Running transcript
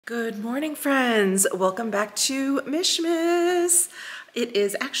Good morning, friends. Welcome back to Mishmas. It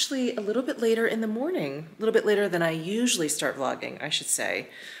is actually a little bit later in the morning, a little bit later than I usually start vlogging, I should say.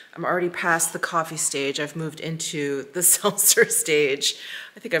 I'm already past the coffee stage. I've moved into the seltzer stage.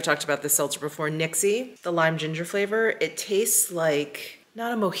 I think I've talked about this seltzer before. Nixie, the lime ginger flavor. It tastes like,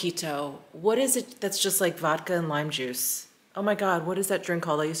 not a mojito. What is it that's just like vodka and lime juice? Oh my God, what is that drink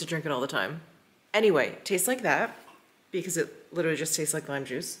called? I used to drink it all the time. Anyway, tastes like that because it literally just tastes like lime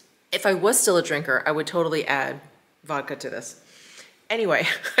juice. If I was still a drinker, I would totally add vodka to this. Anyway,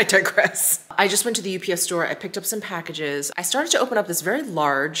 I digress. I just went to the UPS store. I picked up some packages. I started to open up this very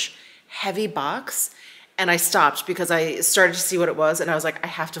large, heavy box, and I stopped because I started to see what it was, and I was like, I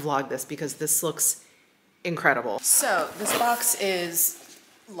have to vlog this because this looks incredible. So this box is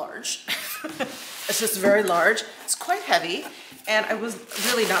large. It's just very large. It's quite heavy, and I was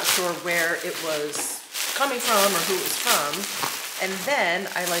really not sure where it was coming from or who it was from. And then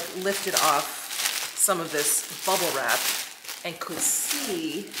I like lifted off some of this bubble wrap and could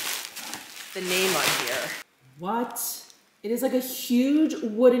see the name on here. What? It is like a huge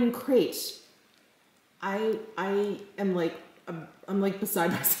wooden crate. I'm like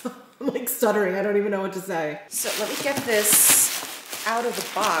beside myself. I'm like stuttering. I don't even know what to say. So let me get this out of the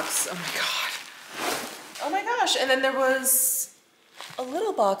box. Oh my God. Oh my gosh. And then there was a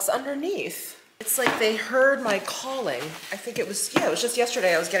little box underneath. It's like they heard my calling. I think it was, yeah, it was just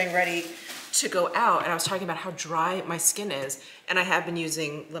yesterday I was getting ready to go out and I was talking about how dry my skin is, and I have been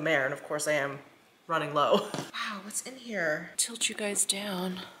using La Mer, and of course I am running low. Wow, what's in here? Tilt you guys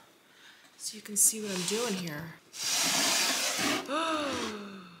down so you can see what I'm doing here.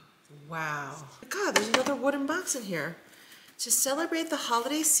 Wow. God, there's another wooden box in here. To celebrate the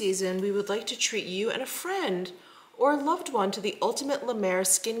holiday season, we would like to treat you and a friend or a loved one to the ultimate La Mer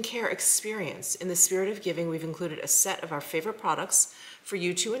skincare experience. In the spirit of giving, we've included a set of our favorite products for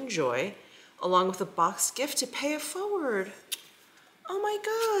you to enjoy, along with a box gift to pay it forward. Oh my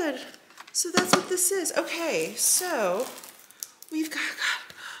God. So that's what this is. Okay, so we've got,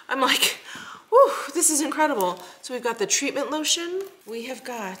 God, I'm like, whew, this is incredible. So we've got the treatment lotion. We have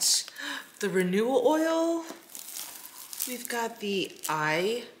got the Renewal oil. We've got the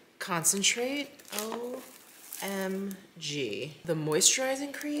eye concentrate. OMG. The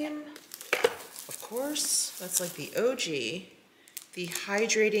moisturizing cream, of course, that's like the OG. The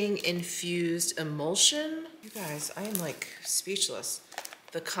Hydrating Infused Emulsion. You guys, I am like speechless.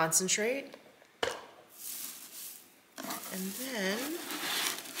 The concentrate. And then,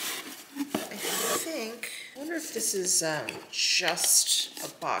 I wonder if this is just a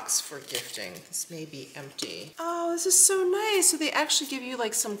box for gifting. This may be empty. Oh, this is so nice. So they actually give you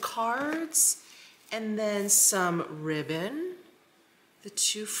like some cards and then some ribbon, the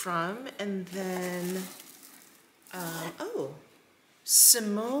to from, and then, oh,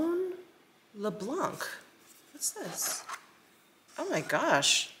 Simone LeBlanc. What's this? Oh my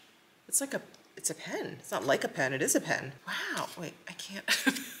gosh. It's like it's a pen. It's not like a pen, it is a pen. Wow, wait, I can't,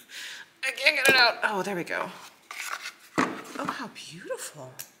 I can't get it out. Oh, there we go. Oh, how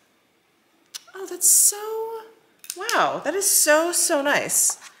beautiful. Oh, that's so, wow, that is so, so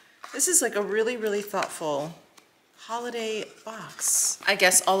nice. This is like a really, really thoughtful holiday box. I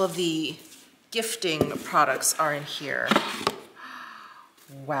guess all of the gifting products are in here.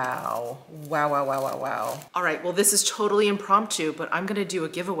 Wow. Wow, wow, wow, wow, wow. All right, well, this is totally impromptu, but I'm gonna do a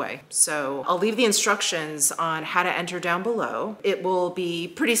giveaway. So I'll leave the instructions on how to enter down below. It will be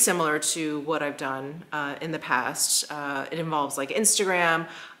pretty similar to what I've done in the past. It involves like Instagram.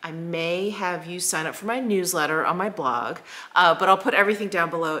 I may have you sign up for my newsletter on my blog, but I'll put everything down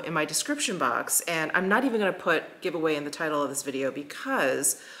below in my description box. And I'm not even gonna put giveaway in the title of this video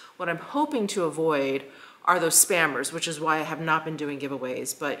because what I'm hoping to avoid are those spammers, which is why I have not been doing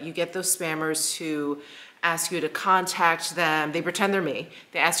giveaways. But you get those spammers who ask you to contact them. They pretend they're me.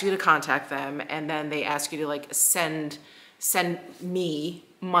 They ask you to contact them, and then they ask you to like send me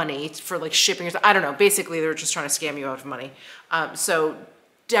money for like shipping or something. I don't know. Basically, they're just trying to scam you out of money. So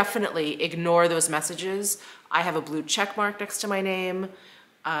definitely ignore those messages. I have a blue check mark next to my name.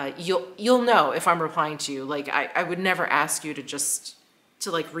 You'll know if I'm replying to you. Like I would never ask you to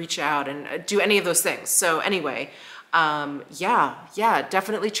like reach out and do any of those things. So anyway, yeah,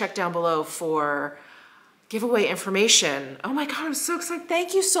 definitely check down below for giveaway information. Oh my God, I'm so excited.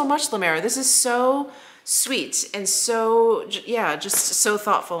 Thank you so much, La Mer. This is so sweet and so, yeah, just so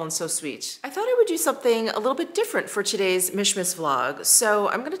thoughtful and so sweet. I thought I would do something a little bit different for today's Mishmas vlog. So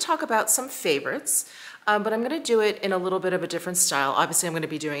I'm gonna talk about some favorites, but I'm gonna do it in a little bit of a different style. Obviously, I'm gonna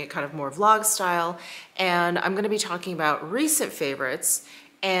be doing it kind of more vlog style, and I'm gonna be talking about recent favorites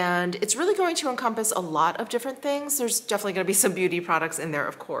And it's really going to encompass a lot of different things. There's definitely going to be some beauty products in there,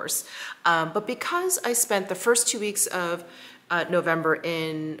 of course. But because I spent the first 2 weeks of November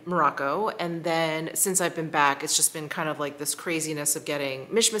in Morocco, and then since I've been back, it's just been kind of like this craziness of getting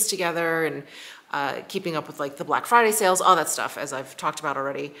Mishmas together and keeping up with like the Black Friday sales, all that stuff, as I've talked about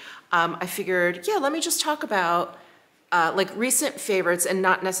already. I figured, yeah, let me just talk about like recent favorites and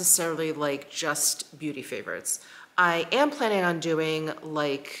not necessarily like just beauty favorites. I am planning on doing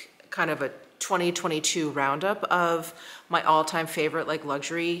like kind of a 2022 roundup of my all-time favorite like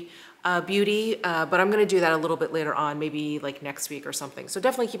luxury beauty, but I'm gonna do that a little bit later on, maybe like next week or something. So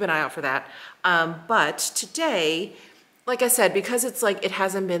definitely keep an eye out for that. But today, like I said, because it's like, it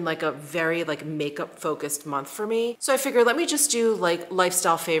hasn't been like a very like makeup focused month for me. So I figured let me just do like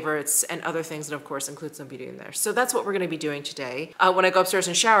lifestyle favorites and other things that of course include some beauty in there. So that's what we're gonna be doing today. When I go upstairs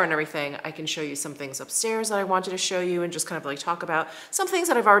and shower and everything, I can show you some things upstairs that I wanted to show you and just kind of like talk about some things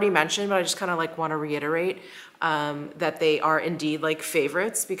that I've already mentioned, but I just kind of like wanna reiterate that they are indeed like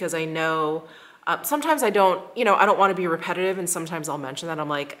favorites, because I know sometimes I don't want to be repetitive, and sometimes I'll mention that. I'm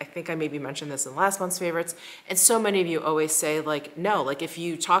like, I think I maybe mentioned this in last month's favorites. And so many of you always say like, no, like if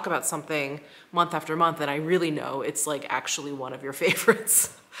you talk about something month after month, then I really know it's like actually one of your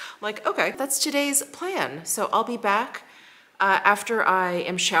favorites. Like, okay, that's today's plan. So I'll be back after I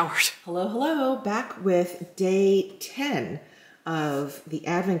am showered. Hello, hello, back with day 10 of the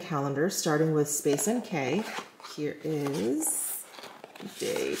advent calendar, starting with Space NK. Here is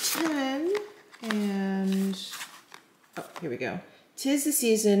day 10. And, oh, here we go. 'Tis the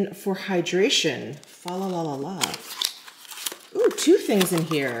season for hydration. Fa la la la la. Ooh, 2 things in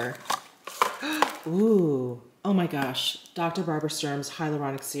here. Ooh, oh my gosh. Dr. Barbara Sturm's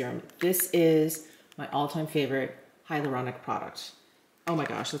Hyaluronic Serum. This is my all-time favorite hyaluronic product. Oh my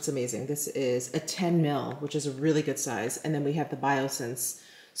gosh, that's amazing. This is a 10 ml, which is a really good size. And then we have the Biosense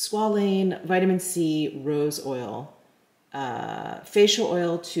Squalane Vitamin C Rose Oil. Facial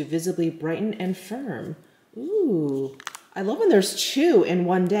oil to visibly brighten and firm. Ooh, I love when there's 2 in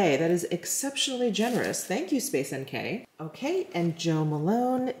one day. That is exceptionally generous. Thank you, Space NK. Okay, and Jo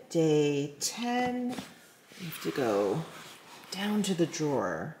Malone, day 10. We have to go down to the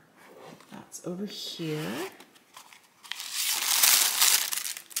drawer. That's over here.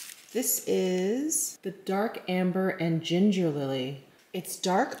 This is the Dark Amber and Ginger Lily. It's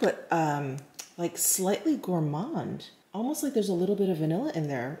dark, but like slightly gourmand. Almost like there's a little bit of vanilla in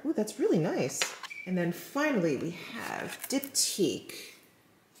there. Ooh, that's really nice. And then finally we have Diptyque,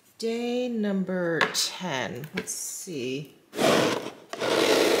 day number 10. Let's see.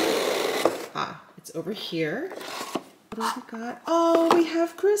 Ah, it's over here. What do we got? Oh, we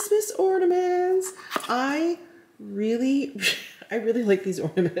have Christmas ornaments. I really like these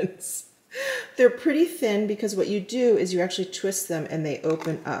ornaments. They're pretty thin because what you do is you actually twist them and they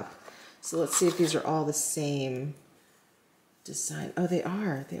open up. So let's see if these are all the same design. Oh, they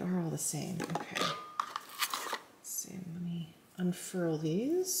are all the same. Okay. Let's see, let me unfurl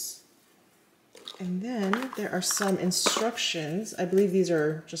these. And then there are some instructions. I believe these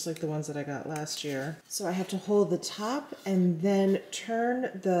are just like the ones that I got last year. So I have to hold the top and then turn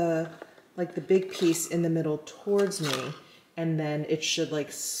the big piece in the middle towards me, and then it should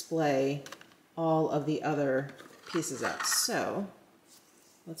like splay all of the other pieces up. So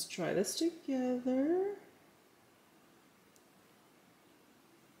let's try this together.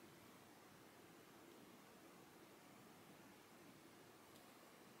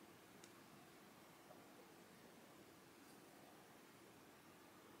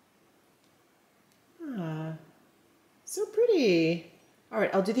 So pretty. All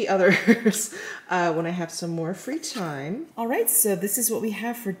right, I'll do the others when I have some more free time. All right, so this is what we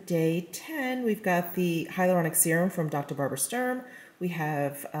have for day 10. We've got the Hyaluronic Serum from Dr. Barbara Sturm. We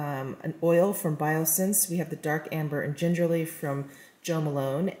have an oil from Biosense. We have the Dark Amber and Ginger Leaf from Jo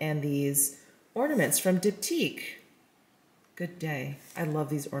Malone, and these ornaments from Diptyque. Good day. I love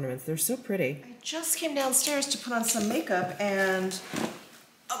these ornaments. They're so pretty. I just came downstairs to put on some makeup, and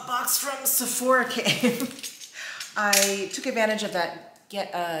a box from Sephora came. I took advantage of that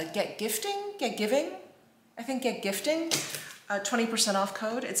get giving, 20% off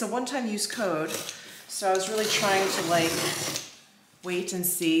code. It's a one-time use code, so I was really trying to like wait and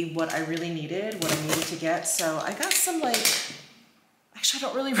see what I really needed, what I needed to get. So I got some actually I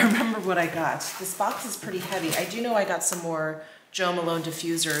don't really remember what I got. This box is pretty heavy. I do know I got some more Jo Malone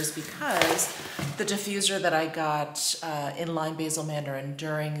diffusers, because the diffuser that I got in Lime Basil Mandarin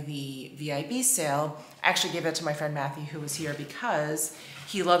during the VIB sale, I actually gave it to my friend Matthew, who was here, because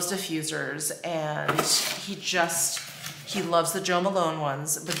he loves diffusers, and He loves the Jo Malone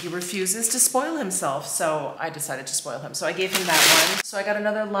ones, but he refuses to spoil himself, so I decided to spoil him. So I gave him that one. So I got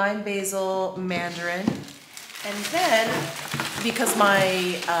another lime basil mandarin. And then, because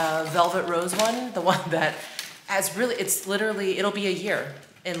my velvet rose one, the one that has really, it's literally, it'll be a year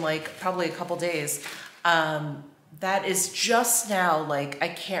in like probably a couple days. That is just now, like, I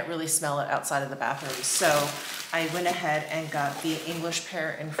can't really smell it outside of the bathroom. So I went ahead and got the English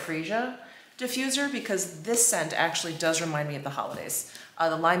Pear and Freesia diffuser because this scent actually does remind me of the holidays.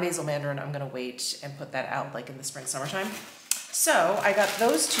 The lime basil mandarin, I'm gonna wait and put that out like in the spring, summertime. So I got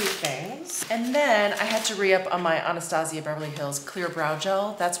those two things. And then I had to re-up on my Anastasia Beverly Hills Clear Brow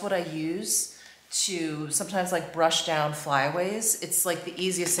Gel. That's what I use to sometimes like brush down flyaways. It's like the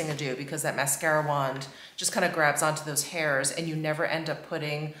easiest thing to do because that mascara wand just kind of grabs onto those hairs and you never end up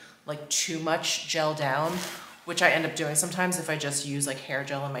putting like too much gel down, which I end up doing sometimes if I just use like hair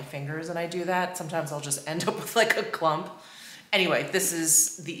gel on my fingers and I do that. Sometimes I'll just end up with like a clump. Anyway, this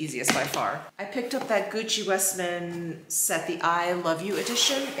is the easiest by far. I picked up that Gucci Westman set, the I Love You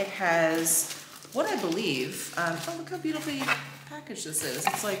edition. It has what I believe, oh look how beautifully packaged this is.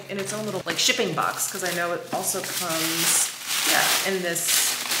 It's like in its own little like shipping box because I know it also comes, yeah, in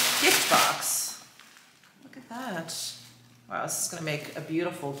this gift box. Look at that. Wow, this is gonna make a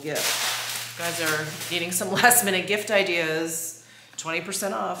beautiful gift. You guys are needing some last minute gift ideas,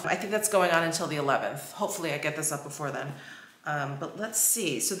 20% off. I think that's going on until the 11th. Hopefully I get this up before then. But let's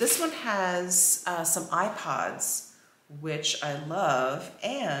see. So this one has some iPods, which I love,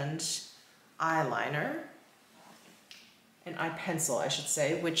 and eyeliner, an eye pencil, I should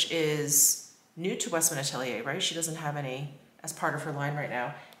say, which is new to Westman Atelier, right? She doesn't have any as part of her line right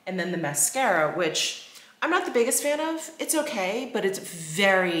now. And then the mascara, which I'm not the biggest fan of. It's okay, but it's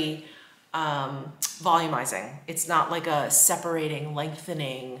very volumizing. It's not like a separating,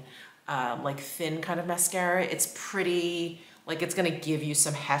 lengthening, like thin kind of mascara. It's pretty, like it's gonna give you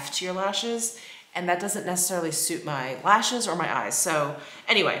some heft to your lashes, and that doesn't necessarily suit my lashes or my eyes. So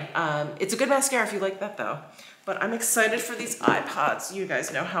anyway, it's a good mascara if you like that though. But I'm excited for these iPods. You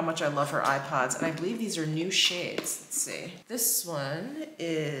guys know how much I love her iPods, and I believe these are new shades. Let's see. This one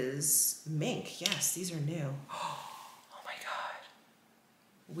is Mink. Yes, these are new. Oh my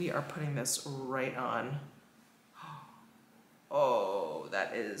God. We are putting this right on. Oh,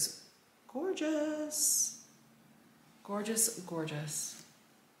 that is gorgeous. Gorgeous, gorgeous.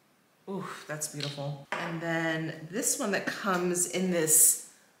 Ooh, that's beautiful. And then this one that comes in this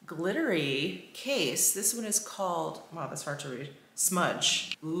glittery case, this one is called, wow, that's hard to read,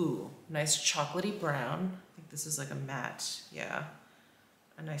 Smudge. Ooh, nice chocolatey brown. I think this is like a matte, yeah.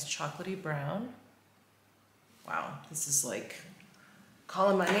 A nice chocolatey brown. Wow, this is like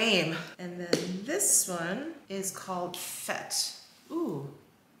calling my name. And then this one is called Fete. Ooh,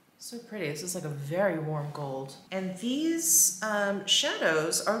 so pretty. This is like a very warm gold. And these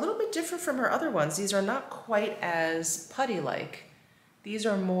shadows are a little bit different from her other ones. These are not quite as putty-like. These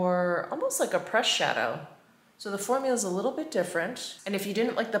are more almost like a press shadow. So the formula is a little bit different. And if you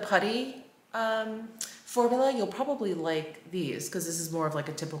didn't like the putty formula, you'll probably like these because this is more of like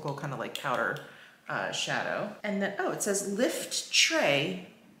a typical kind of like powder shadow. And then, oh, it says lift tray,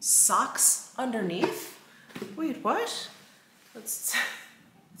 socks underneath. Wait, what? That's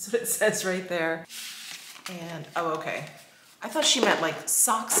what it says right there. And, oh, okay. I thought she meant like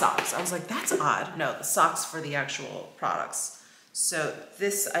socks. I was like, that's odd. No, the socks for the actual products. So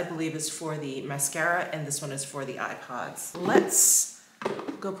this, I believe, is for the mascara, and this one is for the iPods. Let's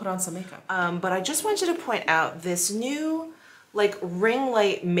go put on some makeup. But I just wanted to point out this new like ring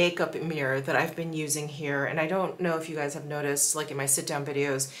light makeup mirror that I've been using here. And I don't know if you guys have noticed, like in my sit down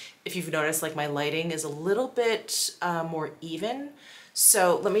videos, if you've noticed like my lighting is a little bit more even.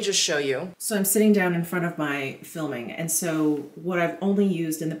 So let me just show you. So I'm sitting down in front of my filming, and so what I've only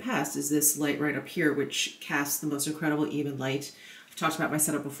used in the past is this light right up here, which casts the most incredible even light. I've talked about my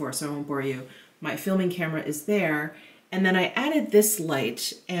setup before, so I won't bore you. My filming camera is there, and then I added this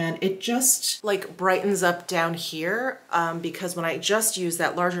light, and it just like brightens up down here because when I just used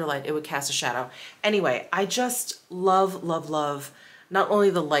that larger light, it would cast a shadow. Anyway, I just love, love, love not only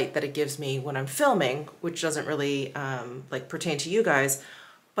the light that it gives me when I'm filming, which doesn't really like pertain to you guys,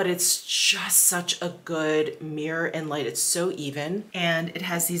 but it's just such a good mirror and light. It's so even, and it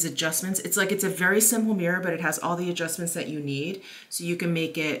has these adjustments. It's like, it's a very simple mirror, but it has all the adjustments that you need. So you can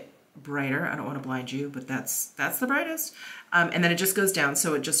make it brighter. I don't want to blind you, but that's the brightest. And then it just goes down.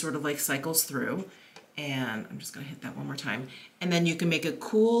 So it just sort of like cycles through, and I'm just gonna hit that one more time. And then you can make it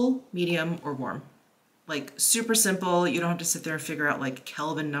cool, medium, or warm. Like super simple. You don't have to sit there and figure out like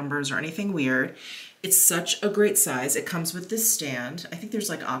Kelvin numbers or anything weird. It's such a great size. It comes with this stand. I think there's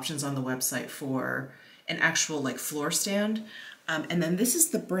like options on the website for an actual like floor stand. And then this is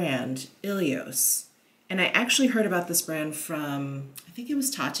the brand Ilios. And I actually heard about this brand from, I think it was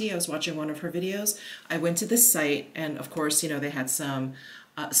Tati. I was watching one of her videos. I went to this site and of course, you know, they had some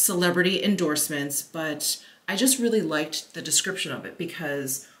celebrity endorsements, but I just really liked the description of it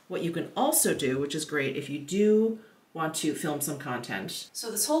because what you can also do, which is great if you do want to film some content. So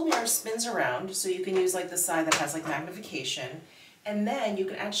this whole mirror spins around, so you can use like the side that has like magnification, and then you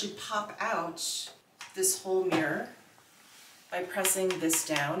can actually pop out this whole mirror by pressing this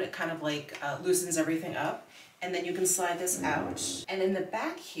down. It kind of like loosens everything up, and then you can slide this out. And in the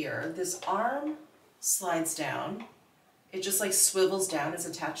back here, this arm slides down. It just like swivels down, it's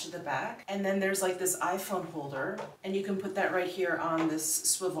attached to the back. And then there's like this iPhone holder, and you can put that right here on this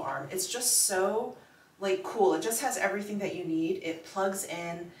swivel arm. It's just so like cool. It just has everything that you need. It plugs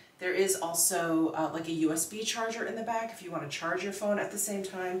in. There is also like a USB charger in the back if you want to charge your phone at the same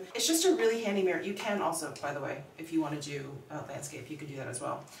time. It's just a really handy mirror. You can also, by the way, if you want to do landscape, you can do that as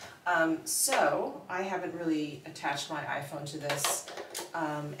well. So I haven't really attached my iPhone to this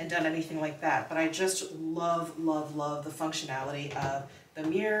and done anything like that, but I just love, love, love the functionality of the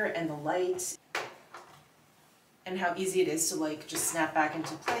mirror and the light and how easy it is to like just snap back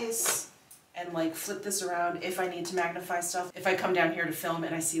into place and like flip this around if I need to magnify stuff. If I come down here to film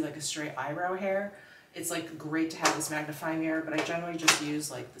and I see like a stray eyebrow hair, it's like great to have this magnifying mirror, but I generally just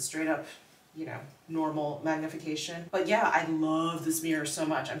use like the straight up, you know, normal magnification. But yeah, I love this mirror so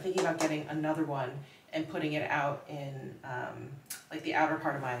much. I'm thinking about getting another one and putting it out in like the outer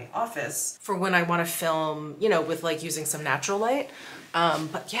part of my office for when I want to film, you know, with like using some natural light.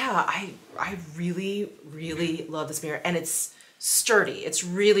 But yeah, I really, really love this mirror, and it's sturdy. It's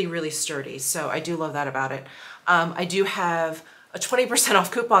really, really sturdy. So I do love that about it. I do have a 20%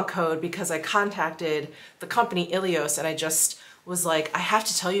 off coupon code because I contacted the company Ilios, and I just was like, I have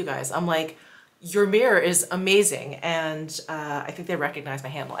to tell you guys, I'm like, your mirror is amazing. And I think they recognized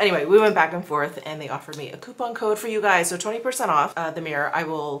my handle. Anyway, we went back and forth and they offered me a coupon code for you guys. So 20% off the mirror. I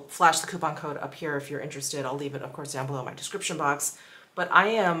will flash the coupon code up here if you're interested. I'll leave it, of course, down below in my description box. But I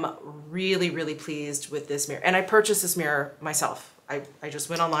am really, really pleased with this mirror. And I purchased this mirror myself. I just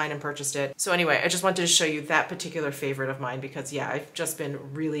went online and purchased it. So anyway, I just wanted to show you that particular favorite of mine because yeah, I've just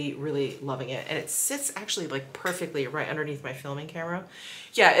been really, really loving it. And it sits actually like perfectly right underneath my filming camera.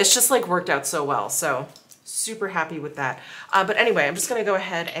 Yeah, it's just like worked out so well. So super happy with that. But anyway, I'm just gonna go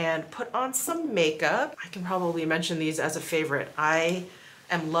ahead and put on some makeup. I can probably mention these as a favorite. I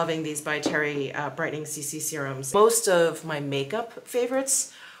am loving these by Terry Brightening CC Serums. Most of my makeup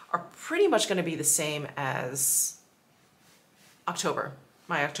favorites are pretty much gonna be the same as October,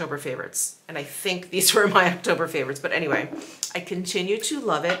 my October favorites. And I think these were my October favorites, but anyway, I continue to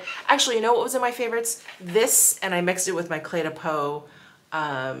love it. Actually, you know what was in my favorites? This, and I mixed it with my Clé de Peau,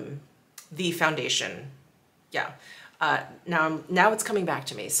 the foundation. Yeah, now it's coming back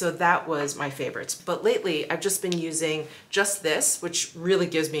to me. So that was my favorites. But lately I've just been using just this, which really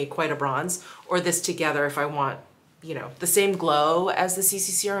gives me quite a bronze, or this together if I want, you know, the same glow as the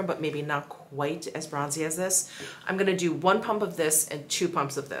CC serum, but maybe not quite as bronzy as this. I'm gonna do 1 pump of this and 2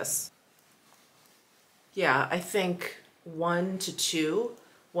 pumps of this. Yeah, I think 1 to 2,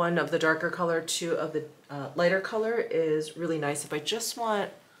 1 of the darker color, 2 of the lighter color is really nice if I just want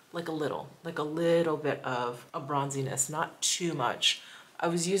like a little bit of a bronziness, not too much. I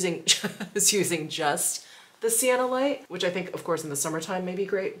was using just the Sienna Light, which I think, of course, in the summertime may be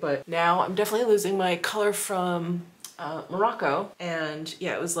great, but now I'm definitely losing my color from Morocco. And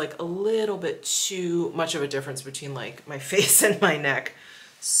yeah, it was like a little bit too much of a difference between like my face and my neck.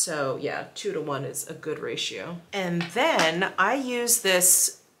 So yeah, 2 to 1 is a good ratio. And then I used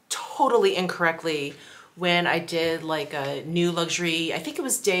this totally incorrectly when I did like a new luxury, I think it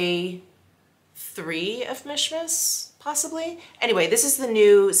was day 3 of Mishmas, possibly. Anyway, this is the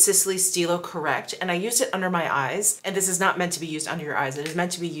new Sicily Stilo Correct, and I used it under my eyes, and this is not meant to be used under your eyes. It is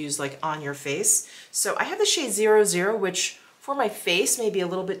meant to be used like on your face. So I have the shade 00, which for my face may be a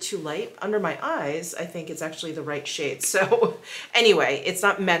little bit too light. Under my eyes, I think it's actually the right shade. So anyway, it's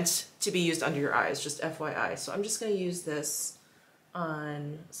not meant to be used under your eyes, just FYI. So I'm just gonna use this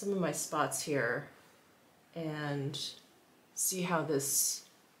on some of my spots here and see how this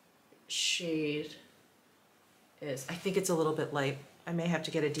shade is. I think it's a little bit light. I may have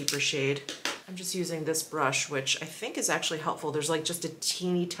to get a deeper shade. I'm just using this brush, which I think is actually helpful. There's like just a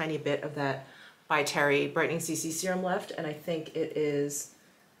teeny tiny bit of that by Terry Brightening CC Serum left, and I think it is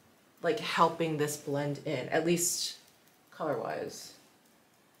like helping this blend in, at least color-wise.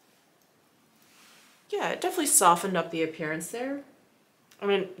 Yeah, it definitely softened up the appearance there. I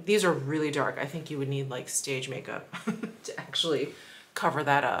mean, these are really dark. I think you would need like stage makeup to actually cover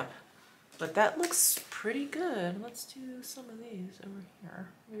that up. But that looks pretty good. Let's do some of these over here.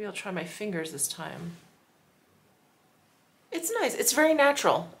 Maybe I'll try my fingers this time. It's nice. It's very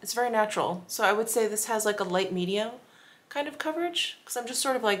natural. It's very natural. So I would say this has like a light medium kind of coverage, because I'm just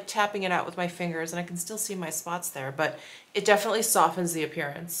sort of like tapping it out with my fingers and I can still see my spots there, but it definitely softens the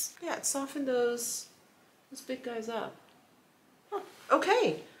appearance. Yeah, it softened those big guys up. Huh.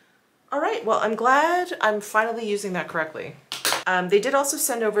 Okay. All right. Well, I'm glad I'm finally using that correctly. They did also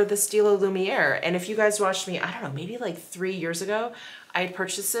send over the Stilo Lumiere, and if you guys watched me, I don't know, maybe like 3 years ago, I had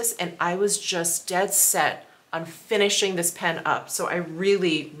purchased this and I was just dead set on finishing this pen up. So I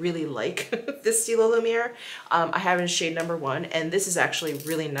really, really like this Stilo Lumiere. I have it in shade number 1, and this is actually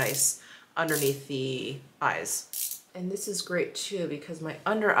really nice underneath the eyes. And this is great too, because my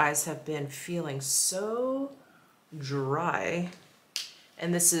under eyes have been feeling so dry.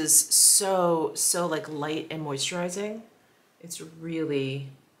 And this is so like light and moisturizing. It's really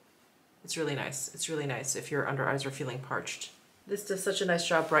nice. It's really nice if your under eyes are feeling parched. This does such a nice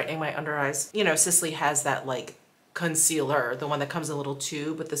job brightening my under eyes. You know, Cicely has that like concealer, the one that comes in a little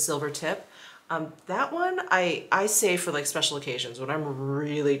tube with the silver tip. That one I save for like special occasions when I'm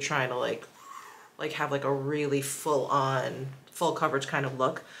really trying to like have like a really full coverage kind of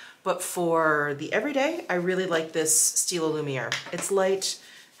look. But for the everyday, I really like this Stilo Lumiere. It's light,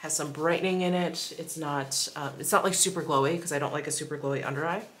 has some brightening in it. It's not like super glowy, because I don't like a super glowy under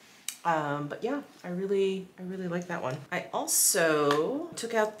eye. But yeah, I really like that one. I also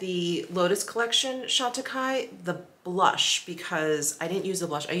took out the Lotus Collection Chantecaille, the blush, because I didn't use the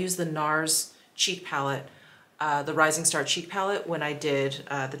blush. I used the NARS cheek palette, the Rising Star cheek palette, when I did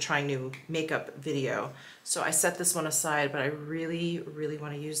the Trying New Makeup video. So I set this one aside, but I really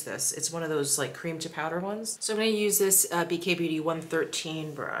want to use this. It's one of those like cream to powder ones. So I'm going to use this BK Beauty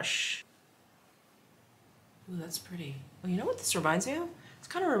 113 brush. Ooh, that's pretty. Well, you know what this reminds me of? It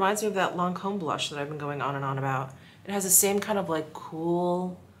kind of reminds me of that Lancome blush that I've been going on and on about. It has the same kind of like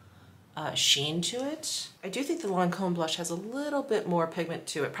cool sheen to it. I do think the Lancome blush has a little bit more pigment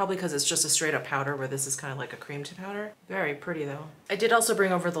to it, probably because it's just a straight up powder, where this is kind of like a cream to powder. Very pretty though. I did also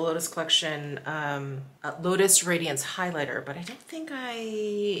bring over the Lotus Collection Lotus Radiance highlighter, but I don't think I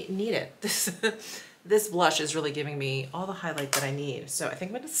need it. This blush is really giving me all the highlight that I need, so I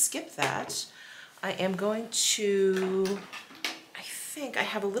think I'm going to skip that. I am going to, I think I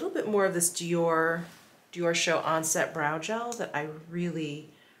have a little bit more of this Dior Show Onset Brow Gel that I really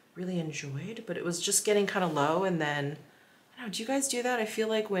enjoyed, but it was just getting kind of low. And then, I don't know, do you guys do that? I feel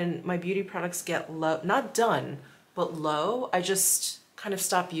like when my beauty products get low, not done, but low, I just kind of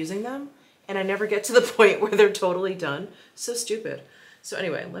stop using them, and I never get to the point where they're totally done. So stupid. So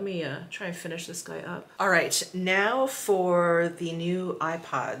anyway, let me try and finish this guy up. All right, now for the new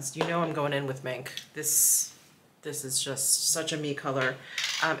iPods. You know I'm going in with mink. This is just such a me color.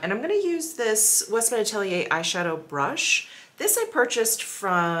 And I'm gonna use this Westman Atelier eyeshadow brush. This I purchased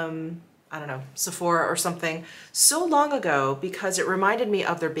from, I don't know, Sephora or something so long ago, because it reminded me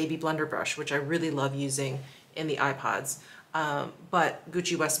of their baby blender brush, which I really love using in the iPods. But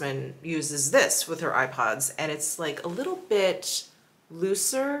Gucci Westman uses this with her iPods, and it's like a little bit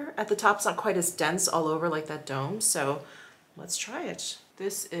looser at the top. It's not quite as dense all over like that dome. So let's try it.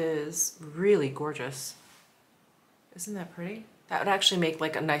 This is really gorgeous. Isn't that pretty? That would actually make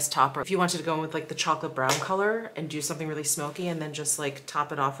like a nice topper. If you wanted to go in with like the chocolate brown color and do something really smoky and then just like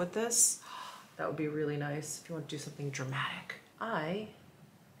top it off with this, that would be really nice if you want to do something dramatic. I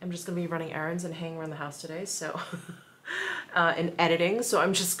am just gonna be running errands and hanging around the house today, so and editing. So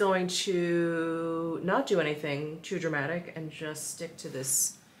I'm just going to not do anything too dramatic and just stick to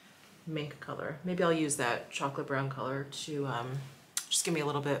this mink color. Maybe I'll use that chocolate brown color to just give me a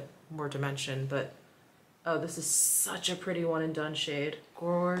little bit more dimension, but oh, this is such a pretty one and done shade.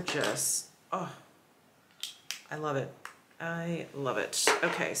 Gorgeous. Oh, I love it. I love it.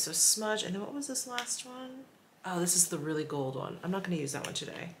 Okay, so smudge, and then what was this last one? Oh, this is the really gold one. I'm not gonna use that one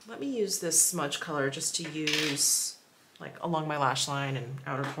today. Let me use this smudge color just to use like along my lash line and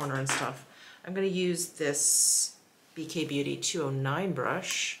outer corner and stuff. I'm gonna use this BK Beauty 209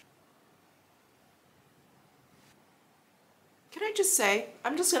 brush. Can I just say,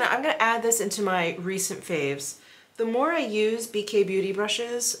 I'm gonna add this into my recent faves. The more I use BK Beauty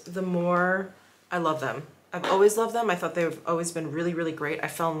brushes, the more I love them. I've always loved them. I thought they've always been really, really great. I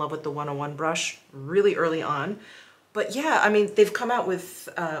fell in love with the 101 brush really early on. But yeah, I mean, they've come out with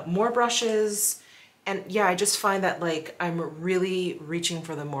more brushes, and yeah, I just find that like I'm really reaching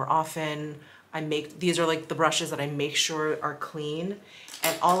for them more often. These are like the brushes that I make sure are clean,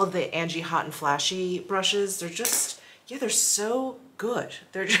 and all of the Angie Hot and Flashy brushes, they're just, yeah, they're so good.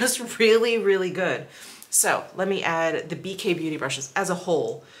 They're just really, really good. So let me add the BK Beauty brushes as a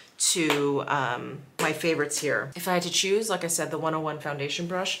whole to my favorites here. If I had to choose, like I said, the 101 foundation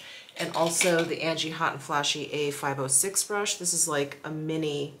brush and also the Angie Hot and Flashy A506 brush. This is like a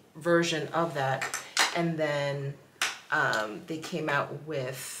mini version of that. And then they came out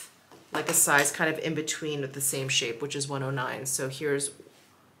with like a size kind of in between with the same shape, which is 109. So here's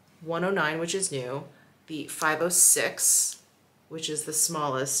 109, which is new, the 506, which is the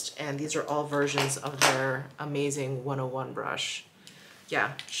smallest, and these are all versions of their amazing 101 brush.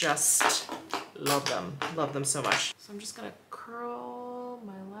 Yeah, just love them so much. So I'm just gonna curl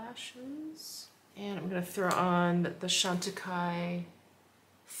my lashes, and I'm gonna throw on the Chantecaille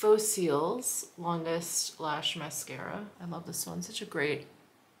Faux Cils Longest Lash Mascara. I love this one, such a great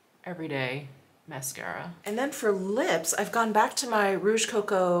everyday mascara. And then for lips, I've gone back to my Rouge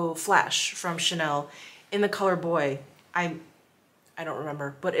Coco Flash from Chanel in the color Boy. I don't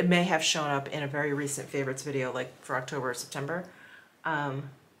remember, but it may have shown up in a very recent favorites video, like for October or September.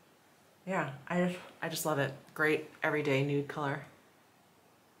 Yeah, I just love it. Great everyday nude color.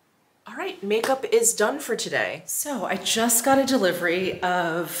 All right, makeup is done for today. So I just got a delivery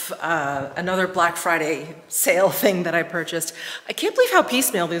of another Black Friday sale thing that I purchased. I can't believe how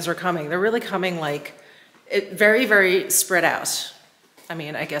piecemeal these are coming. They're really coming like very, very spread out. I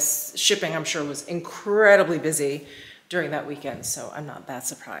mean, I guess shipping, I'm sure, was incredibly busy during that weekend, so I'm not that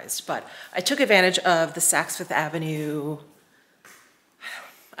surprised. But I took advantage of the Saks Fifth Avenue,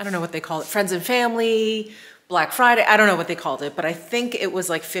 I don't know what they call it, Friends and Family, Black Friday, I don't know what they called it, but I think it was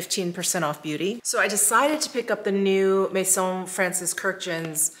like 15% off beauty. So I decided to pick up the new Maison Francis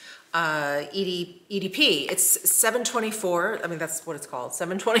Kurkdjian's EDP. It's $724, I mean, that's what it's called,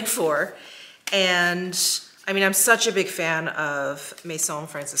 $724. And I mean, I'm such a big fan of Maison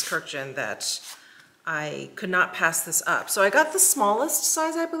Francis Kurkdjian that I could not pass this up. So I got the smallest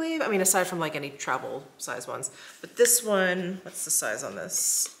size, I believe. I mean, aside from like any travel size ones. But this one, what's the size on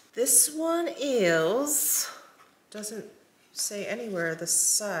this? This one is, doesn't say anywhere the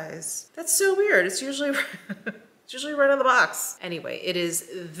size. That's so weird. It's usually, it's usually right on the box. Anyway, it is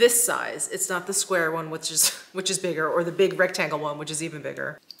this size. It's not the square one, which is bigger, or the big rectangle one, which is even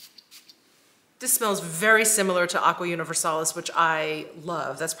bigger. This smells very similar to Aqua Universalis, which I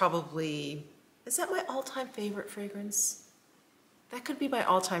love. That's probably, is that my all-time favorite fragrance? That could be my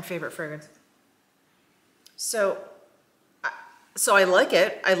all-time favorite fragrance. So I like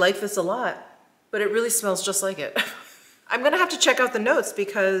it. I like this a lot, but it really smells just like it. I'm gonna have to check out the notes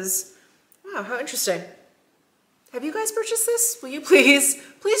because, wow, how interesting. Have you guys purchased this? Will you please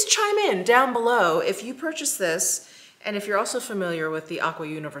chime in down below if you purchased this, and if you're also familiar with the Aqua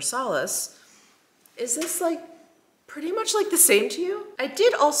Universalis. Is this like pretty much like the same to you? I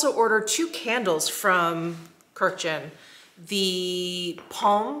did also order 2 candles from Kurkdjian. The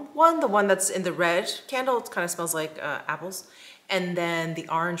palm one, the one that's in the red candle, it kind of smells like apples. And then the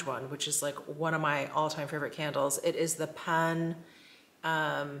orange one, which is like one of my all-time favorite candles. It is the Pan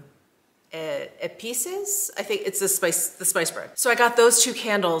Épices. I think it's the spice bread. So I got those 2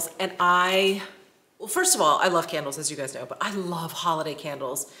 candles, and well, first of all, I love candles, as you guys know, but I love holiday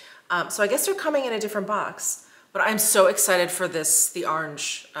candles. So I guess they're coming in a different box, but I'm so excited for this, the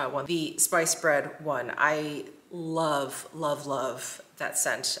orange one, the spice bread one. I love, love, love that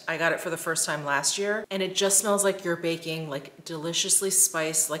scent. I got it for the first time last year, and it just smells like you're baking like deliciously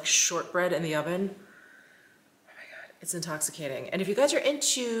spiced like shortbread in the oven. Oh my God, it's intoxicating. And if you guys are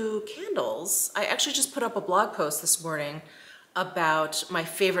into candles, I actually just put up a blog post this morning about my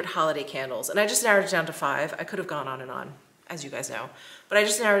favorite holiday candles, and I just narrowed it down to 5. I could have gone on and on, as you guys know, but I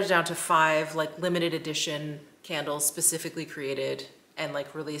just narrowed it down to 5 like limited edition candles specifically created and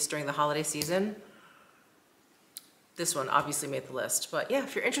like released during the holiday season. This one obviously made the list, but yeah,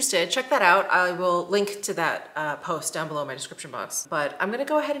 if you're interested, check that out. I will link to that post down below in my description box. But I'm gonna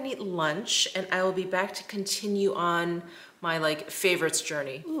go ahead and eat lunch, and I will be back to continue on my like favorites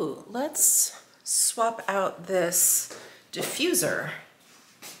journey. Ooh, let's swap out this diffuser.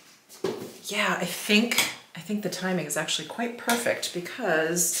 Yeah, I think the timing is actually quite perfect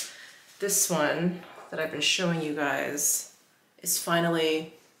because this one that I've been showing you guys is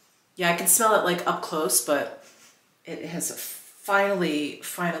finally, yeah, I can smell it like up close, but it has finally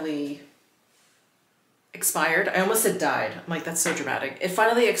expired. I almost said died. I'm like, that's so dramatic. It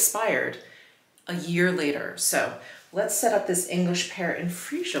finally expired a year later. So let's set up this English Pear and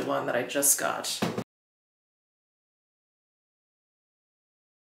Freesia one that I just got.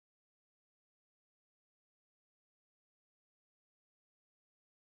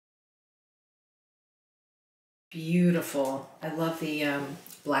 Beautiful. I love the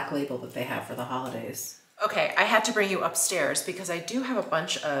black label that they have for the holidays. Okay, I had to bring you upstairs because I do have a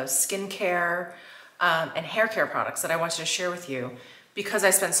bunch of skincare and hair care products that I wanted to share with you because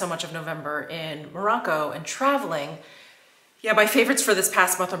I spent so much of November in Morocco and traveling. Yeah, my favorites for this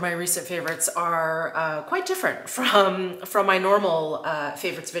past month, or my recent favorites, are quite different from my normal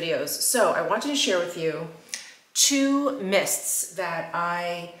favorites videos. So I wanted to share with you 2 mists that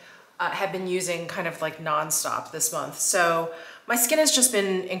I have been using kind of like nonstop this month. So my skin has just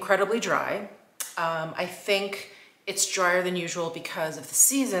been incredibly dry. I think it's drier than usual because of the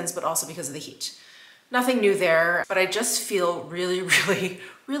seasons, but also because of the heat. Nothing new there, but I just feel really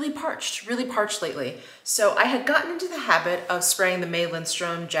parched lately. So I had gotten into the habit of spraying the May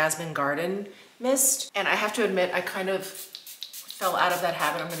Lindstrom Jasmine Garden Mist, and I have to admit I kind of fell out of that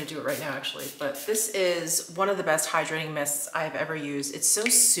habit. I'm gonna do it right now actually, but this is one of the best hydrating mists I've ever used. It's so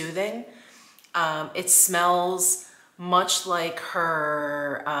soothing. It smells much like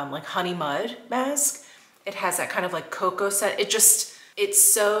her like honey mud mask. It has that kind of like cocoa scent.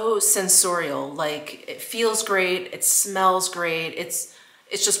 It's so sensorial. Like, it feels great, it smells great, it's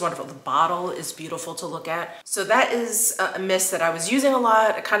just wonderful. The bottle is beautiful to look at. So that is a mist that I was using a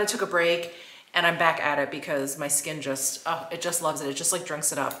lot. I kind of took a break and I'm back at it because my skin just, it just loves it. It just like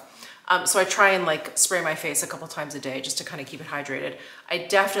drinks it up. So I try and like spray my face a couple times a day just to kind of keep it hydrated. I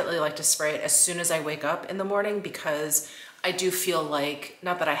definitely like to spray it as soon as I wake up in the morning because I do feel like,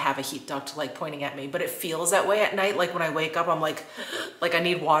 not that I have a heat duct like pointing at me, but it feels that way at night. Like when I wake up, I'm like I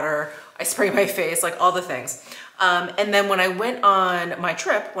need water. I spray my face, like all the things. And then when I went on my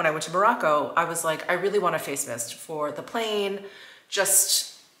trip, when I went to Morocco, I was like, I really want a face mist for the plane,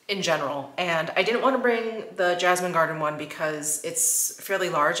 just in general. And I didn't want to bring the Jasmine Garden one because it's fairly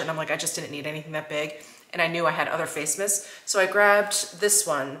large and I'm like, I just didn't need anything that big. And I knew I had other face mists. So I grabbed this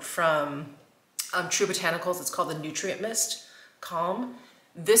one from True Botanicals. It's called the Nutrient Mist Calm.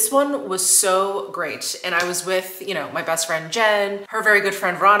 This one was so great. And I was with, you know, my best friend Jen, her very good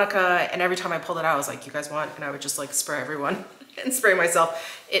friend Veronica, and every time I pulled it out, I was like, you guys want? And I would just like spray everyone and spray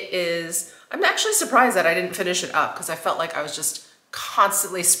myself. I'm actually surprised that I didn't finish it up because I felt like I was just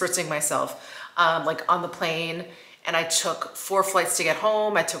constantly spritzing myself like on the plane. And I took 4 flights to get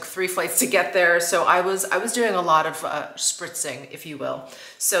home. I took 3 flights to get there. So I was doing a lot of spritzing, if you will.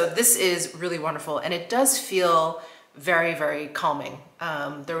 So this is really wonderful. And it does feel very calming.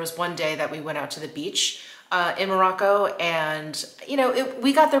 There was one day that we went out to the beach in Morocco and, you know,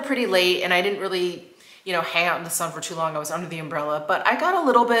 we got there pretty late and I didn't really, you know, hang out in the sun for too long. I was under the umbrella, but I got a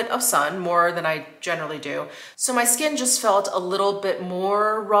little bit of sun, more than I generally do. So my skin just felt a little bit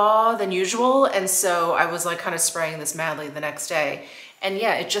more raw than usual. And so I was like kind of spraying this madly the next day. And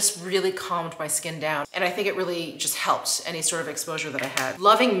yeah, it just really calmed my skin down. And I think it really just helped any sort of exposure that I had.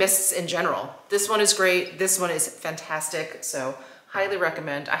 Loving mists in general. This one is great. This one is fantastic. So highly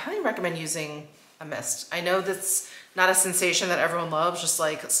recommend. I highly recommend using a mist. I know that's not a sensation that everyone loves, just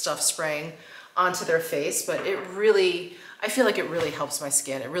like stuff spraying onto their face, but it really, I feel like it really helps my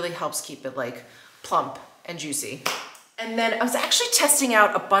skin. It really helps keep it like plump and juicy. And then I was actually testing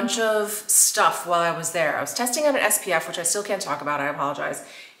out a bunch of stuff while I was there. I was testing out an SPF, which I still can't talk about, I apologize.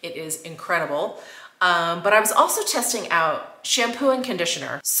 It is incredible. But I was also testing out shampoo and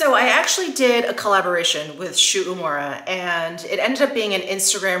conditioner. So I actually did a collaboration with Shu Uemura and it ended up being an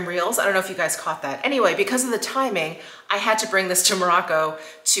Instagram Reels. I don't know if you guys caught that. Anyway, because of the timing, I had to bring this to Morocco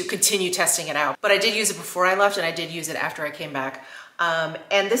to continue testing it out. But I did use it before I left and I did use it after I came back.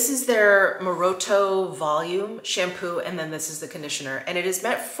 And this is their Moroto Volume shampoo, and then this is the conditioner. And it is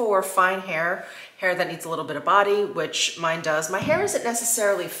meant for fine hair that needs a little bit of body, which mine does. My hair isn't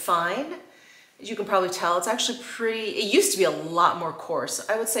necessarily fine. As you can probably tell, it's actually pretty, it used to be a lot more coarse.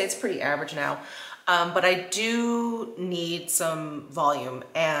 I would say it's pretty average now, but I do need some volume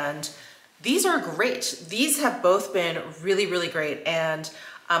and these are great. These have both been really great. And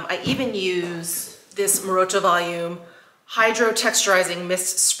I even use this Moroto Volume Hydro Texturizing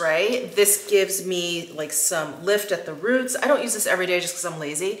Mist Spray. This gives me like some lift at the roots. I don't use this every day just because I'm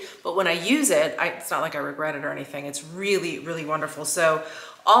lazy, but when I use it, it's not like I regret it or anything. It's really wonderful. So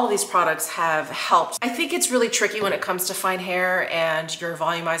all of these products have helped. I think it's really tricky when it comes to fine hair and your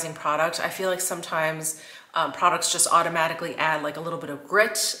volumizing product. I feel like sometimes products just automatically add like a little bit of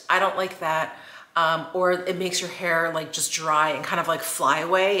grit. I don't like that. Or it makes your hair like just dry and kind of like fly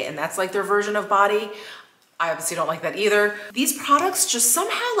away, and that's like their version of body. I obviously don't like that either. These products just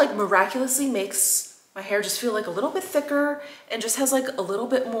somehow like miraculously makes my hair just feel like a little bit thicker and just has like a little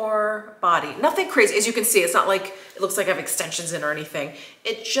bit more body. Nothing crazy, as you can see, it's not like it looks like I have extensions in or anything.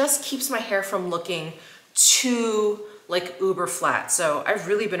 It just keeps my hair from looking too like uber flat. So I've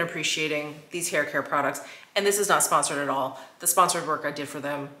really been appreciating these hair care products, and this is not sponsored at all. The sponsored work I did for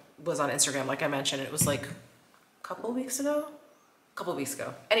them was on Instagram, like I mentioned. It was like a couple weeks ago. couple of weeks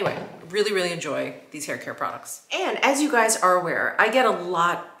ago. Anyway, really, really enjoy these hair care products. And as you guys are aware, I get a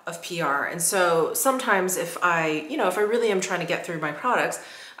lot of PR. And so sometimes if I really am trying to get through my products,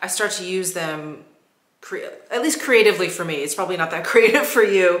 I start to use them at least creatively for me. It's probably not that creative for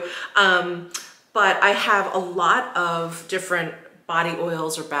you. But I have a lot of different body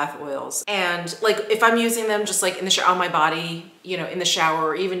oils or bath oils. And like, if I'm using them just like in the on my body, you know, in the shower,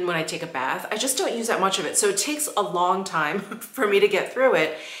 or even when I take a bath, I just don't use that much of it. So it takes a long time for me to get through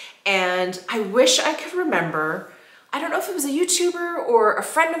it. And I wish I could remember, I don't know if it was a YouTuber or a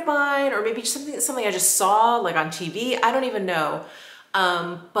friend of mine, or maybe something I just saw like on TV. I don't even know.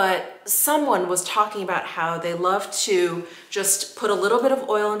 But someone was talking about how they love to just put a little bit of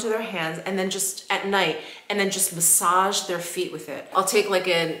oil into their hands and then just at night, and then just massage their feet with it. I'll take like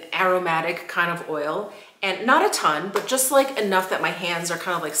an aromatic kind of oil, and not a ton, but just like enough that my hands are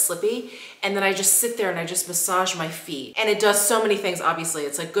kind of like slippy. And then I just sit there and I just massage my feet. And it does so many things, obviously.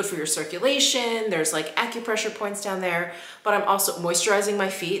 It's like good for your circulation. There's like acupressure points down there, but I'm also moisturizing my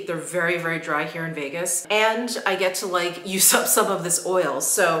feet. They're very, very dry here in Vegas. And I get to like use up some of this oil.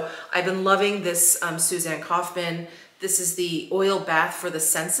 So I've been loving this Suzanne Kaufman. This is the oil bath for the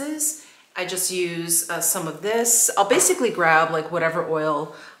senses. I just use some of this. I'll basically grab like whatever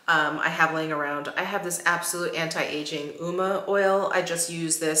oil I have laying around. I have this absolute anti-aging Uma oil. I just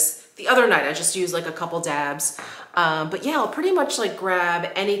use this the other night. I just used like a couple dabs. But yeah, I'll pretty much like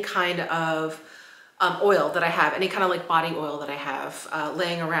grab any kind of oil that I have, any kind of like body oil that I have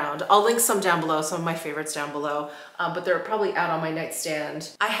laying around. I'll link some down below, some of my favorites down below, but they're probably out on my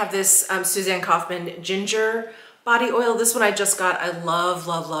nightstand. I have this Suzanne Kaufman ginger body oil. This one I just got. I love,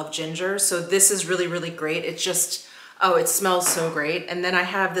 love, love ginger. So this is really, really great. It's just, oh, it smells so great. And then I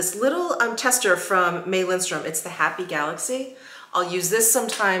have this little tester from May Lindstrom. It's the Happy Galaxy. I'll use this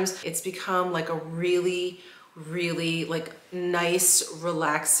sometimes. It's become like a really, really like nice,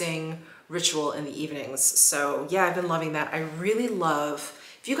 relaxing ritual in the evenings. So yeah, I've been loving that. I really love,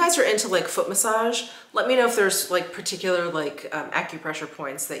 if you guys are into like foot massage, let me know if there's like particular like acupressure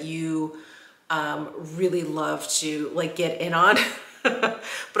points that you really love to like get in on.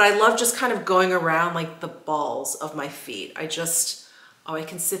 But I love just kind of going around like the balls of my feet. I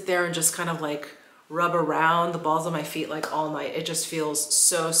can sit there and just kind of like rub around the balls of my feet like all night. It just feels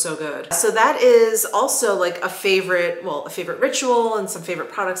so, so good. So that is also like a favorite ritual and some favorite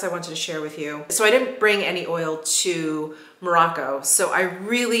products I wanted to share with you. So I didn't bring any oil to Morocco. So I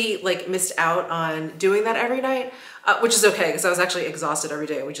really like missed out on doing that every night, which is okay because I was actually exhausted every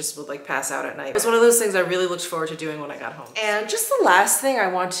day and we just would like pass out at night. It was one of those things I really looked forward to doing when I got home. And just the last thing I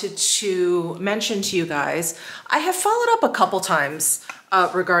wanted to mention to you guys, I have followed up a couple times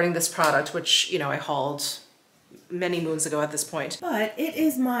regarding this product, which, you know, I hauled many moons ago at this point. But it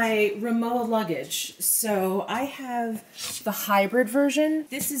is my Renewal luggage. So I have the hybrid version.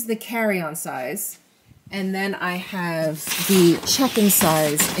 This is the carry-on size. And then I have the check-in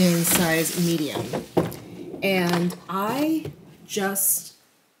size in size medium. And I just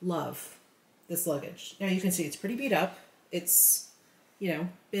love this luggage. Now you can see it's pretty beat up. It's, you know,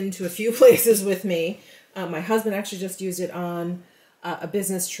 been to a few places with me. My husband actually just used it on a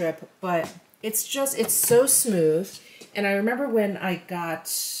business trip, but it's so smooth. And I remember when I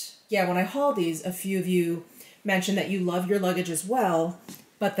hauled these, a few of you mentioned that you love your luggage as well,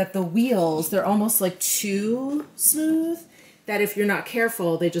 but that the wheels, they're almost like too smooth, that if you're not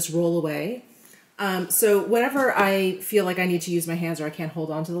careful, they just roll away. So whenever I feel like I need to use my hands or I can't hold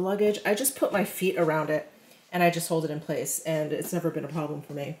on to the luggage, I just put my feet around it and I just hold it in place, and it's never been a problem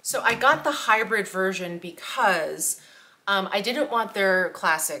for me. So I got the hybrid version because I didn't want their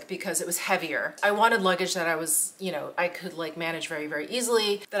classic because it was heavier. I wanted luggage that I could like manage very, very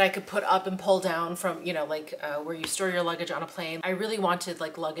easily, that I could put up and pull down from, where you store your luggage on a plane. I really wanted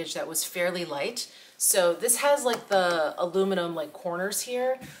like luggage that was fairly light. So this has like the aluminum like corners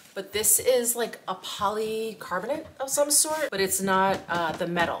here, but this is like a polycarbonate of some sort, but it's not the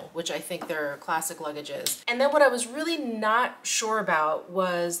metal, which I think their classic luggage is. And then what I was really not sure about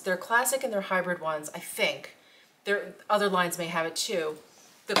was their classic and their hybrid ones, I think. Their other lines may have it too.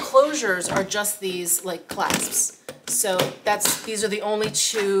 The closures are just these like clasps. So these are the only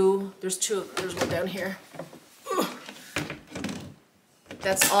two. There's one down here.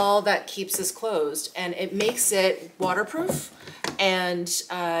 That's all that keeps this closed, and it makes it waterproof, and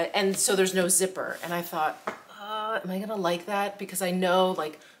so there's no zipper. And I thought, am I gonna like that? Because I know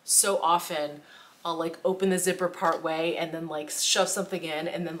like so often I'll like open the zipper part way and then like shove something in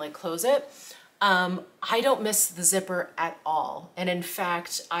and then like close it. I don't miss the zipper at all. And in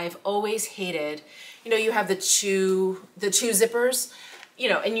fact, I've always hated, you have the two zippers. you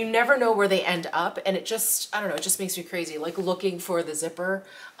know, and you never know where they end up, and it just, I don't know, it just makes me crazy, like looking for the zipper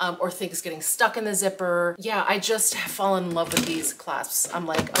or things getting stuck in the zipper. Yeah, I just have fallen in love with these clasps. I'm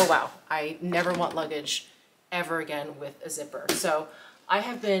like, oh wow, I never want luggage ever again with a zipper. So I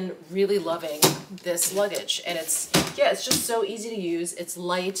have been really loving this luggage, and it's, yeah, it's just so easy to use. It's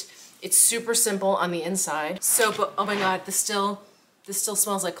light, it's super simple on the inside. So, but oh my God, this still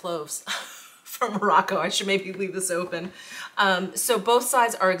smells like cloves. From Morocco. I should maybe leave this open. So both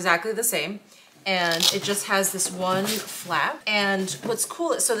sides are exactly the same, and it just has this one flap. And what's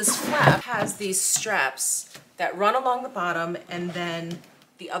cool is, so this flap has these straps that run along the bottom, and then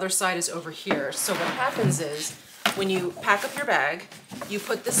the other side is over here. So what happens is, when you pack up your bag, you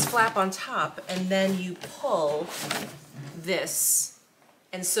put this flap on top, and then you pull this.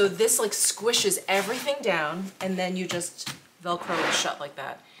 And so this like squishes everything down, and then you just Velcro it shut like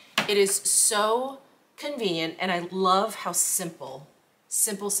that. It is so convenient, and I love how simple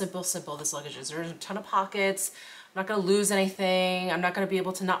this luggage is. There's a ton of pockets. I'm not gonna lose anything. I'm not gonna be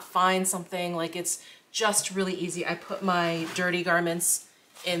able to not find something. Like, it's just really easy. I put my dirty garments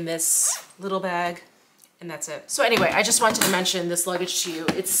in this little bag, and that's it. So anyway, I just wanted to mention this luggage to you.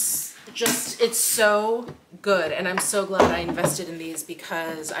 It's so good, and I'm so glad I invested in these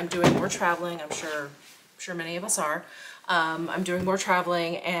because I'm doing more traveling. I'm sure many of us are. I'm doing more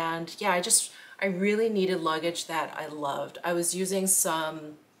traveling, and yeah, I really needed luggage that I loved. I was using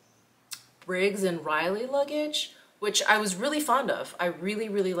some Briggs and Riley luggage, which I was really fond of. I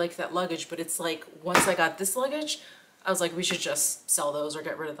really liked that luggage, but it's like, once I got this luggage, I was like, we should just sell those or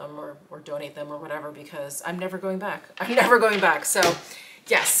get rid of them or donate them or whatever, because I'm never going back. I'm never going back. So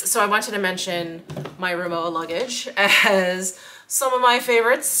yes, so I wanted to mention my Rimowa luggage as some of my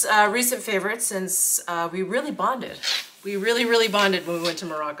favorites, recent favorites, since we really bonded. We really bonded when we went to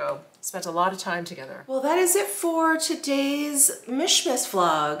Morocco. Spent a lot of time together. Well, that is it for today's Mishmas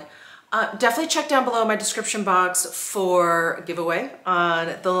vlog. Definitely check down below my description box for giveaway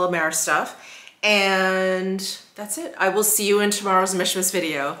on the La Mer stuff. And that's it. I will see you in tomorrow's Mishmas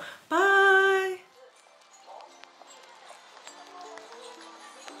video.